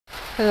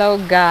Hello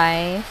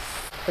guys,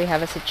 we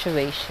have a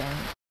situation.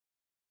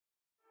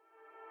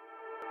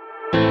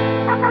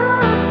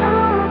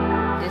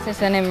 This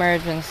is an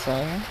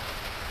emergency.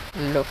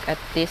 Look at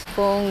this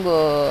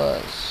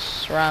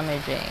fungus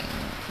ravaging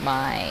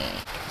my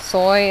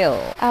soil.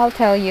 I'll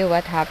tell you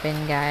what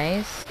happened,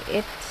 guys.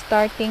 It's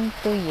starting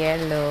to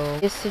yellow.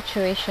 This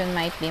situation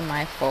might be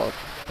my fault.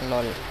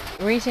 Lol.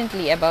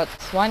 Recently, about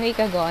 1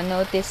 week ago, I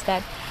noticed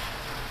that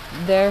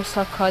there's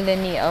a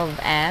colony of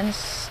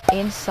ants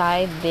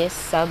inside this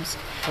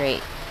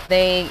substrate.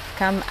 They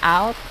come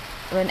out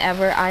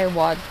whenever I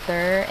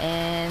water,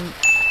 and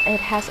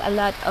it has a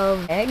lot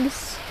of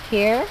eggs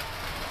here,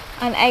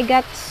 and I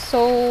got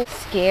so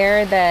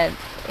scared that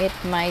it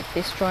might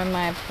destroy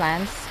my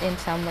plants in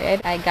some way.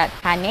 I got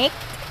panicked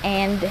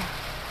and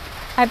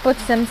I put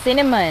some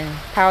cinnamon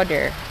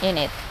powder in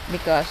it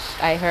because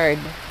I heard,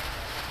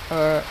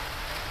 or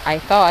I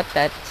thought,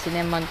 that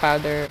cinnamon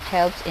powder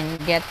helps in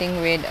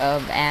getting rid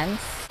of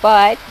ants,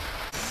 but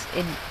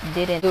it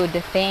didn't do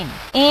the thing.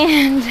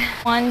 And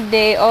one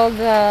day all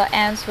the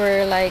ants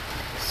were like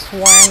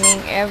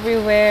swarming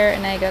everywhere,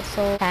 and I got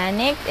so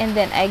panicked, and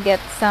then I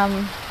get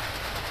some,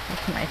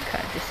 oh my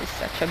god, this is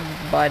such a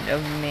bad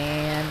of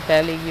me. I'm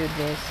telling you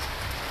this.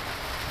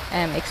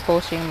 I'm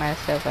exposing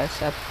myself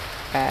as a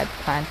bad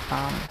plant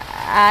mom.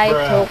 I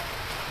took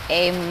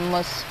a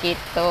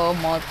mosquito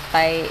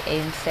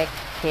multi-insect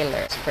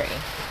killer spray,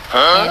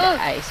 and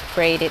I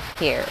sprayed it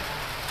here,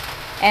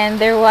 and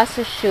there was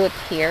a shoot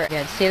here.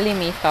 Yeah, silly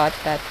me thought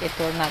that it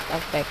will not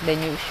affect the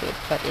new shoot,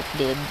 but it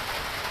did.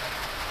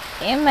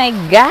 Oh my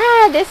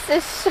god, this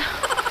is so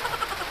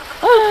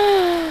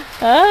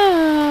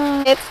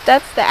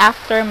that's the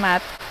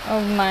aftermath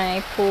of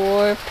my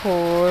poor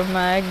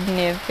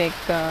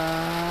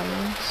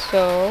Magnificum.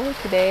 So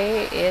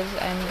today is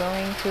I'm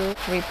going to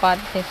repot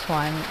this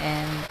one,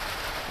 and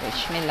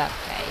wish me luck,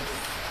 guys.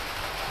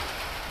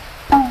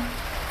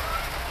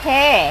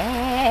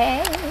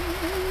 Hey,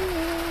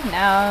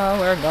 now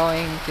we're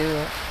going to,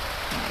 oh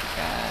my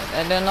god,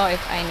 I don't know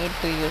if I need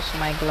to use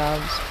my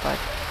gloves, but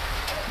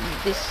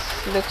this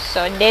looks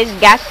so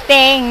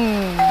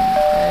disgusting.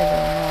 I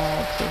don't know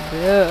what to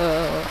do.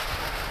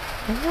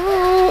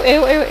 Ew,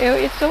 ew, ew, ew,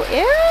 it's so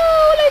ew,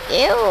 like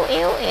ew,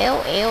 ew,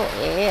 ew, ew,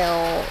 ew,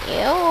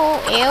 ew,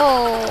 ew.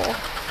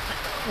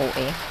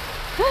 Oh, eh.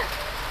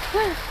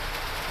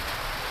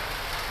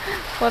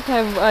 What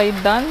have I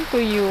done to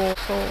you?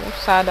 So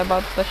sad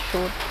about the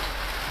shoot.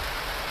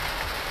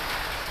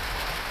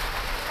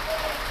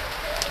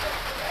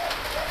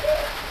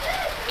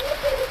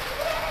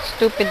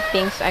 Stupid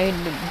things I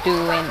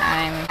do when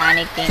I'm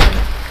panicking.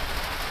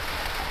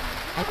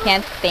 I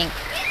can't think,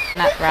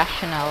 not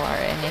rational or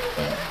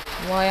anything.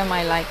 Why am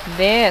I like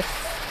this?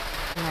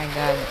 Oh my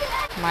god,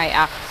 my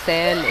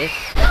axle is,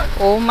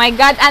 oh my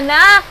god,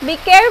 anak, be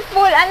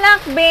careful,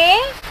 anak,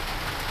 be.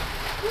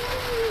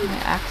 My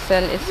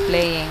axle is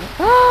playing.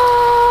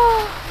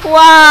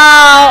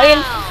 Wow, in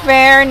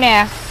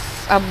fairness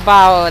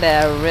about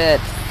the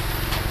roots.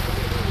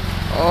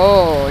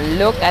 Oh,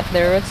 look at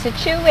the root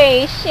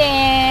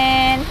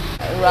situation.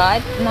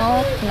 Rot?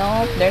 Nope,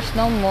 nope. There's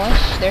no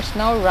mush. There's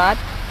no rot.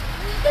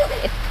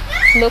 It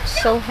looks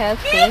so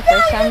healthy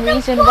for some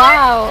reason.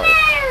 Wow.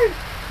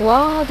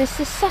 Wow, this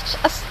is such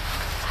a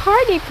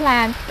hardy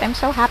plant. I'm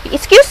so happy.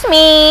 Excuse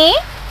me.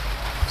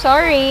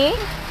 Sorry.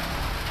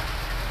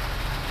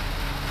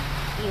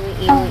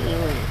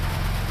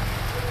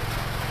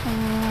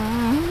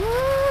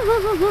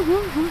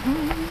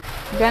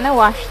 Gonna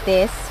wash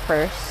this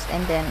first,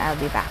 and then I'll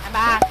be back.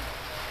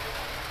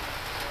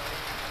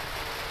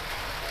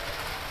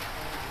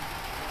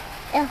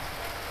 Ew.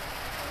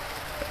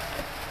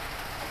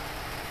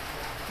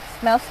 It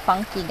smells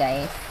funky,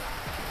 guys.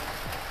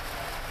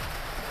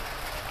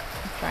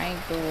 I'm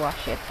trying to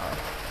wash it off.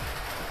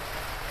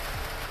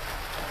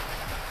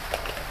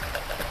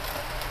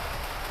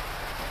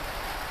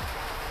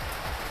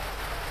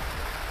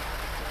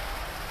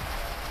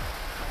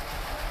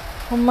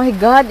 Oh my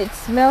god, it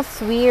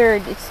smells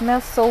weird. It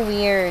smells so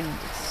weird.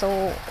 It's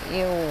so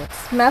ew. It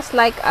smells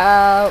like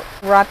a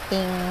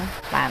rotting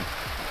plant,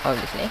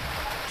 obviously.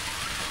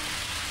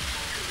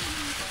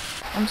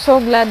 I'm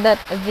so glad that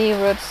the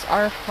roots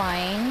are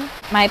fine.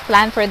 My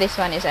plan for this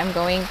one is I'm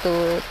going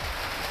to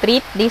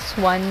treat this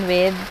one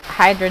with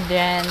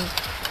hydrogen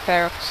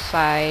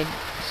peroxide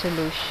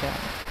solution.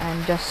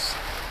 I'm just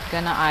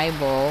gonna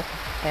eyeball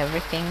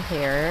everything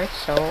here,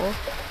 so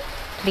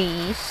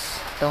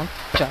please don't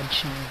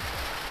judge me.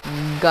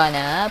 I'm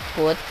gonna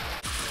put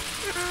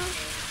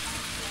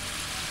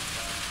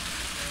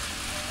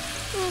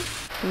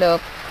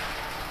look,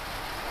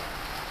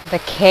 the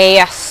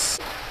chaos.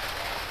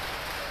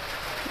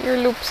 Your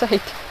loop side.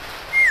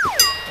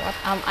 What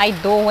am I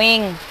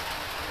doing?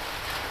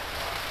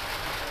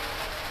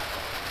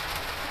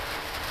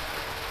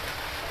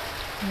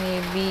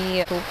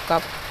 Maybe 2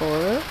 cups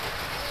full.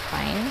 It's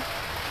fine.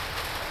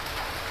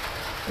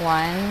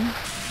 1.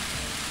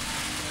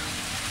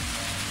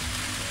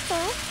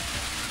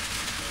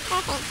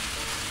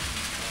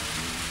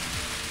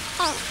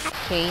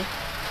 Okay.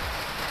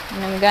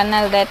 And I'm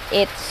gonna let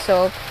it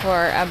soak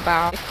for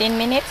about 15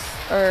 minutes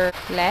or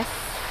less.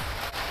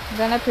 I'm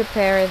gonna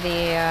prepare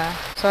the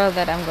soil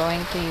that I'm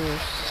going to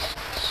use.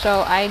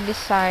 So I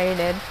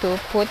decided to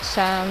put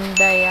some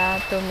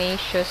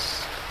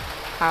diatomaceous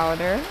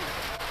powder.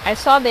 I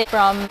saw this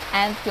from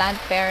Ant Plant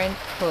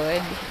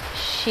Parenthood.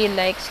 She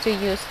likes to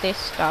use this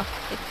stuff.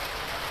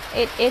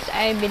 It is,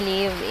 I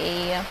believe,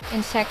 a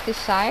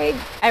insecticide.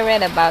 I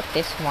read about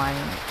this one.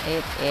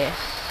 It is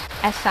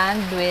a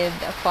sand with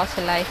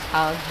fossilized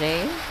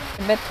algae,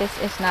 but this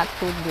is not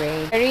food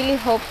grade. I really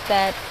hope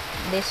that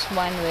this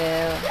one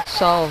will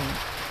solve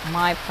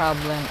my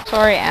problem.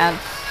 Sorry,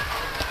 ants.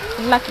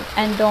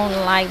 I don't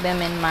like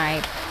them in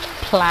my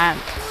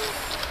plants,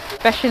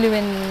 especially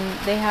when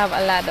they have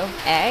a lot of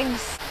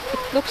eggs.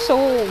 It looks so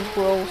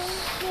gross.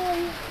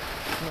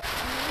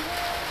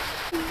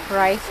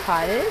 Rice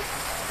hulls.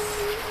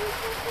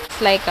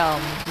 It's like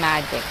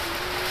magic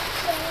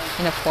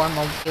in a form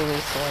of kiwi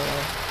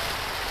soil.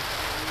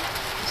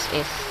 This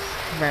is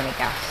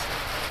vermicast.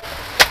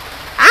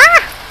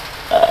 Ah!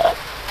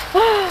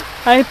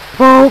 I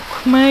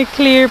broke my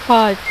clear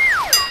pot.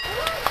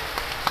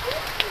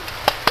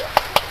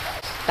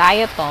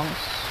 Diatoms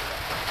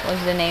was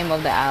the name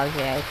of the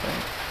algae, I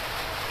think.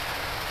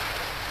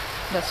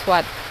 That's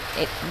what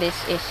this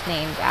is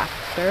named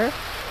after.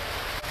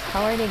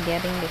 How are they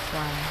getting this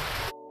one?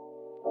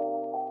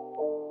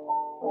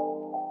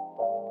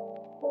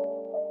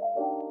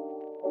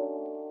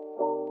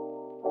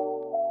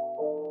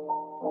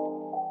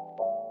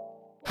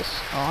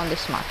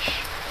 This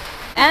much.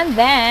 And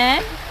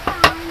then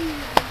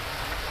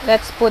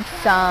let's put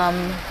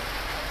some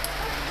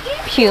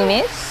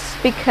pumice,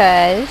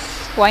 because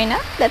why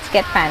not? Let's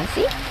get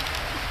fancy.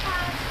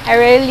 I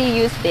rarely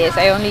use this.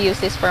 I only use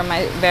this for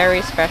my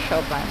very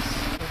special plants.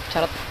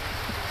 Shut up.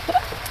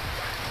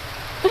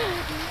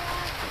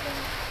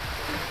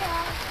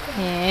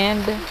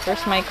 And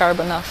there's my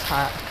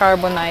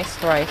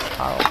carbonized rice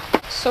hull.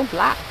 So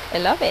black. I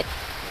love it.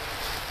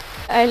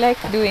 I like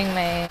doing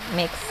my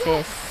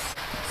mixes.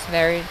 It's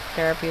very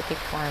therapeutic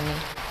for me.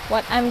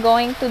 What I'm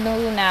going to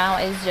do now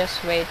is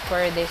just wait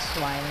for this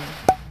one.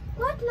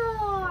 What,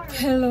 Lord?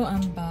 Hello,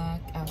 I'm back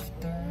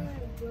after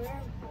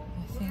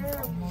I think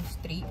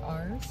almost 3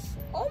 hours.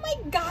 Oh my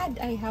god,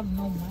 I have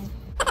no mic.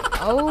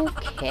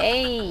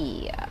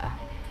 Okay.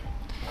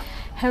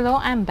 Hello,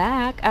 I'm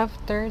back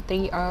after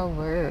 3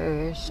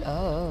 hours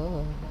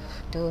of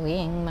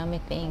doing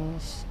mommy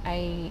things.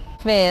 I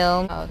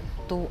filmed about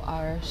 2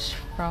 hours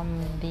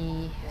from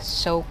the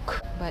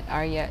soak, but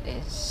Arya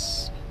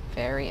is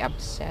very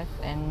upset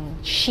and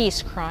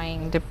she's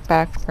crying in the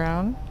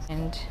background,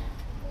 and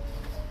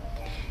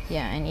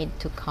yeah, I need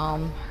to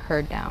calm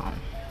her down.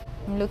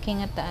 I'm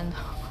looking at the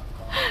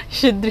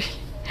should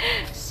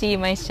see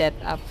my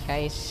setup,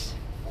 guys.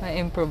 I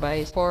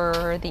improvise.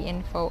 For the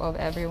info of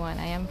everyone,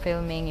 I am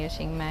filming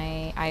using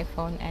my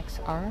iPhone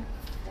XR.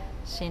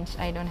 Since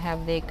I don't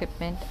have the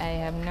equipment, I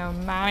have no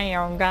money,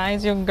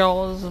 guys. You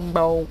girls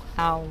bow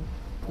out.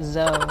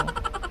 So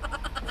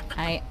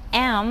I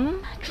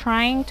am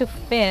trying to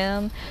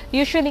film.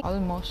 Usually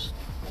almost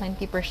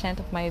 90%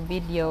 of my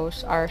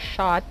videos are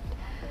shot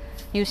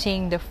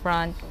using the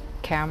front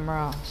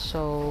camera.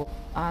 So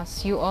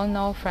as you all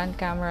know, front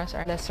cameras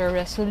are lesser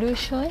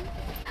resolution.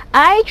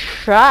 I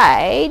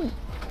tried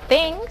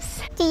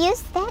things To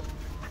use that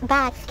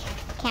back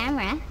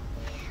camera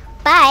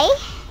by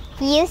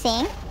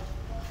using,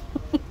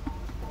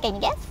 can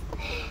you guess?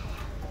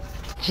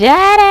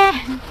 Jada!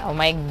 Oh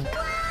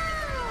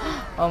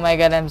my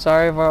god, I'm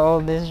sorry for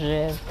all these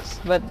shifts.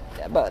 But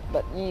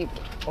you,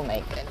 oh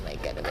my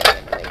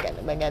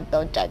god,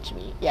 don't judge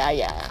me. Yeah.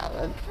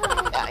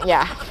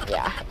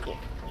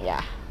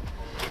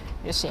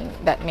 Using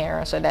that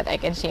mirror so that I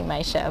can see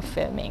myself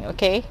filming,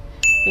 okay?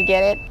 You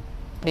get it?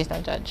 Please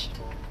don't judge.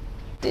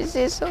 This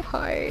is so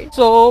hard.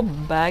 So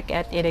back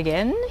at it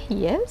again.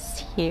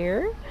 Yes,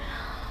 here.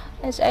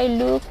 As I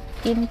look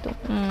into,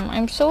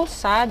 I'm so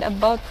sad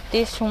about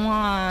this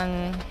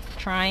one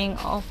trying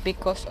off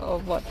because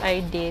of what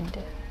I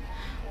did.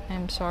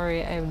 I'm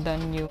sorry I've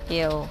done you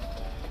ill.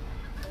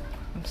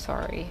 I'm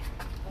sorry.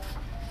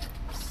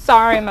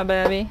 Sorry, my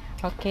baby.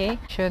 Okay,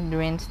 should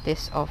rinse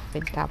this off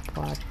with tap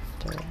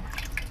water.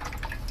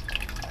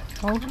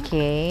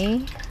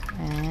 Okay,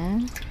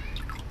 and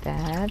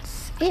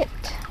that's it.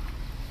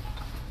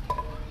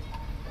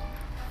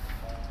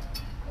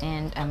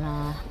 And I'm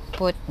gonna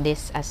put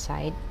this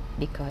aside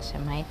because I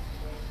might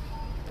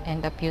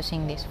end up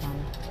using this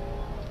one.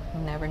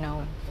 You never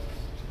know.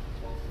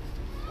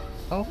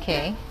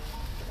 Okay.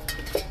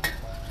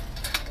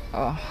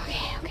 Oh,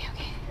 okay.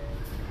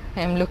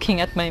 I'm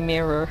looking at my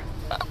mirror.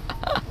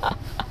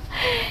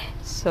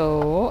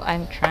 So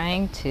I'm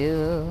trying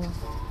to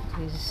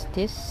use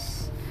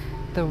this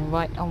the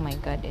right. Oh my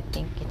god, I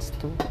think it's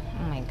too.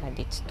 Oh my god,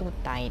 it's too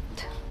tight.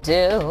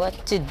 Do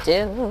what to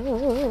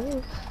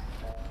do.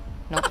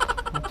 Nope.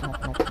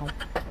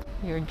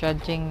 You're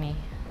judging me.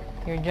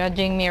 You're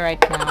judging me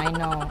right now. I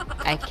know.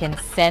 I can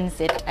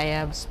sense it. I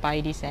have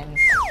spidey sense.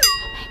 Oh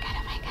my god.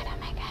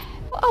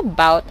 How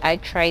about I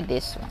try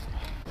this one?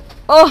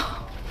 Oh!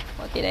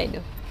 What did I do?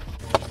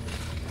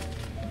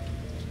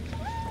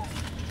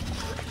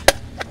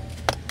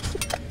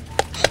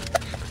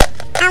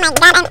 Oh my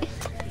god, I'm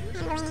ruining my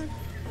keyboard.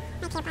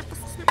 This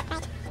is not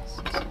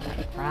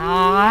right.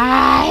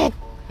 Right!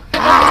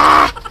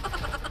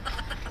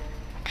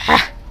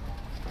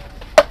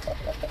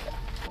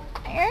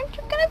 Aren't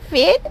you gonna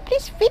fit?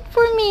 Please fit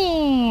for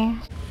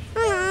me.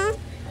 Is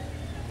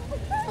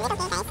it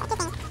okay, guys? What do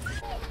you think?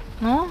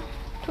 No?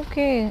 It's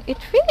okay. It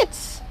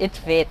fits. It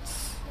fits.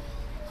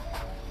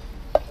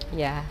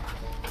 Yeah.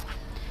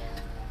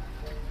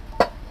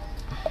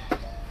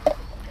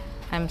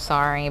 I'm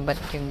sorry, but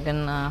you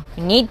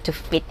need to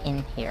fit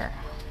in here.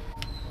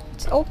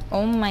 It's oh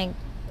my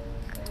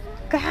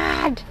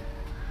god.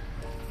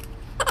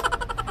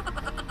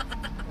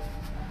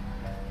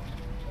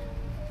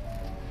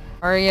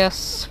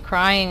 Arya's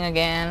crying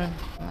again.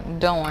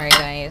 Don't worry,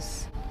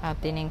 guys.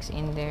 Atining's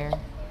in there.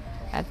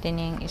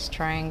 Atining is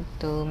trying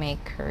to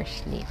make her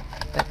sleep,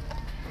 but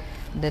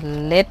the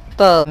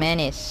little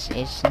menace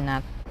is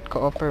not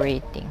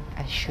cooperating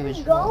as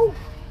usual.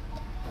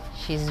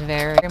 She's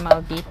very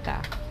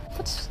maldita.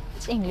 What's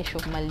English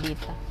of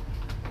maldita?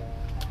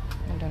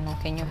 I don't know.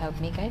 Can you help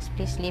me, guys?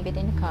 Please leave it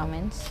in the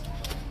comments.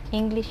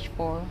 English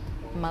for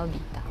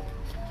maldita.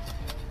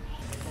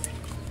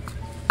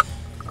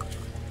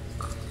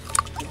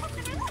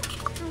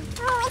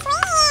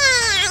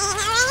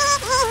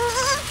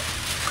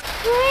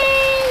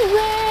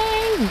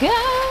 Go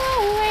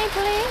away,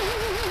 please.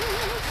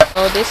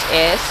 So this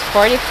is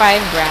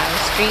 45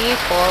 grams, 3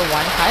 for 100.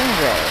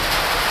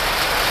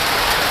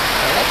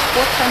 Okay, let's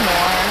put some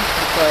more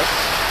because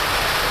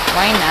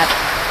why not?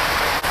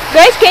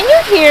 Guys, can you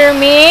hear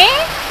me?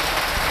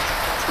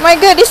 My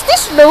god, is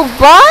this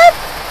Lobot?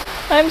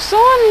 I'm so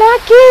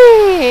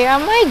unlucky.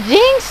 Am I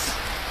jinx?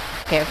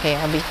 Okay,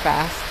 I'll be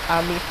fast.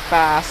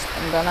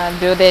 I'm gonna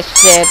do this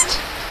shit.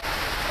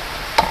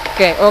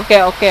 Okay.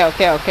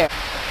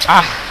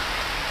 Ah.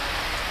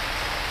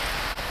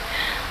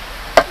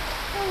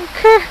 I'm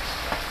cursed.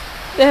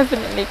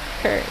 Definitely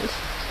cursed.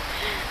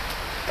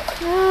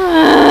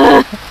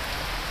 Ah.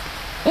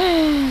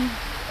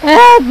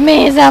 Help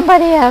me,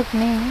 somebody help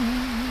me.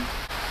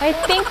 I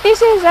think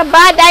this is a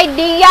bad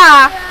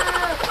idea.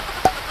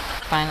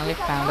 Finally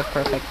found the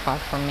perfect pot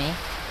for me.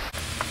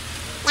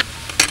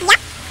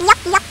 Yup.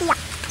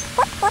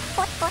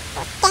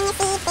 Can you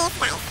see this, guys?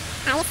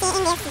 Are you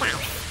seeing this,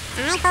 guys? I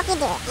hope you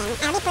do.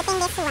 And I'll be putting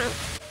this one.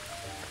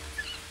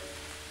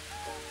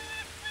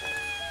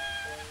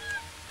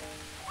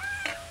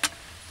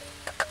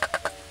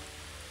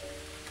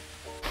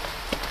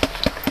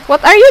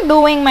 What are you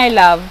doing, my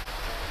love?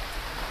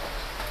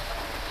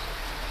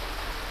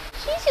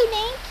 She's so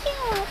dang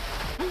cute.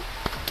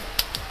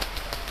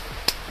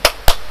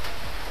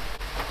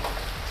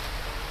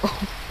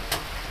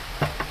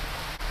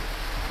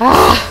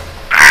 Ah!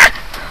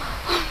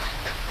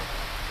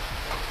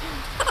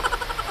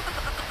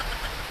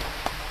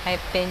 I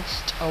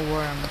pinched a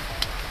worm.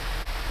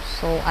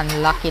 So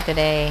unlucky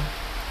today.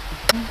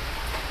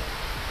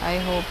 I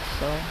hope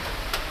so.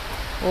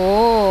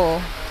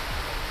 Oh.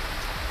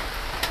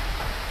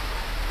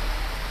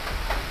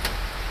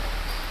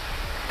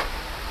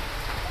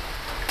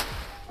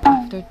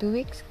 After 2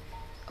 weeks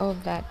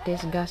of that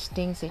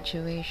disgusting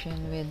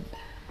situation with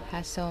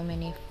has so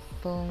many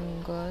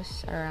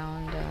fungus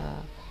around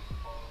the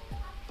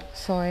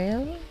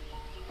soil,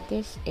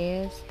 this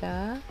is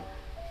the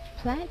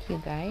plant,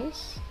 you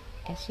guys.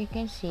 As you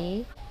can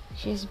see,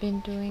 she's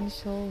been doing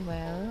so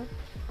well.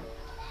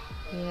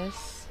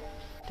 Yes,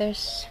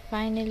 there's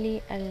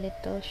finally a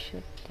little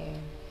shoot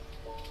there.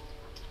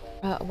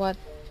 What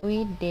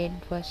we did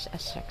was a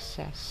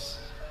success,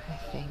 I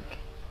think.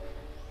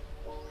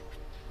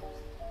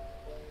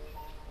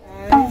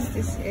 Guys,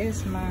 this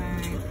is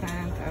my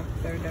plant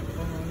after the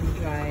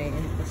fungi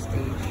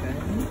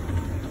infestation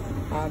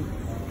of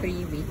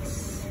 3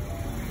 weeks.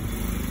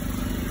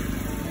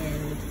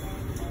 And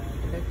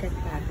look at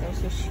that,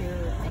 there's a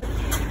shoot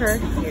her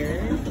here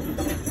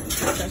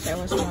because I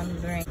was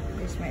wondering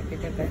this might be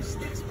the best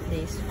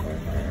place for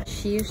her.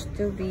 She used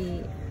to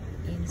be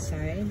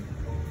inside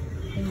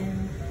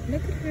and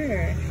look at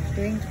her, she's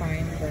doing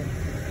fine, but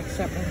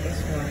except on this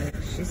one,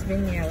 she's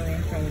been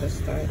yelling from the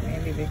start,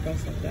 maybe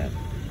because of that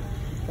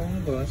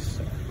fungus.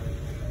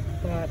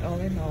 But all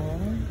in all,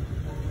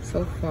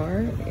 so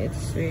far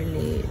it's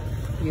really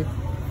beautiful.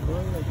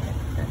 Look at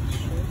that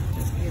shoot,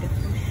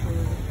 beautiful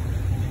shoot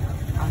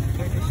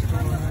after the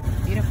storm.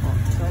 Beautiful.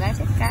 So that's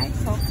it, guys.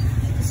 So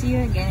see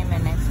you again in my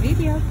next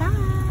video.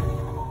 Bye.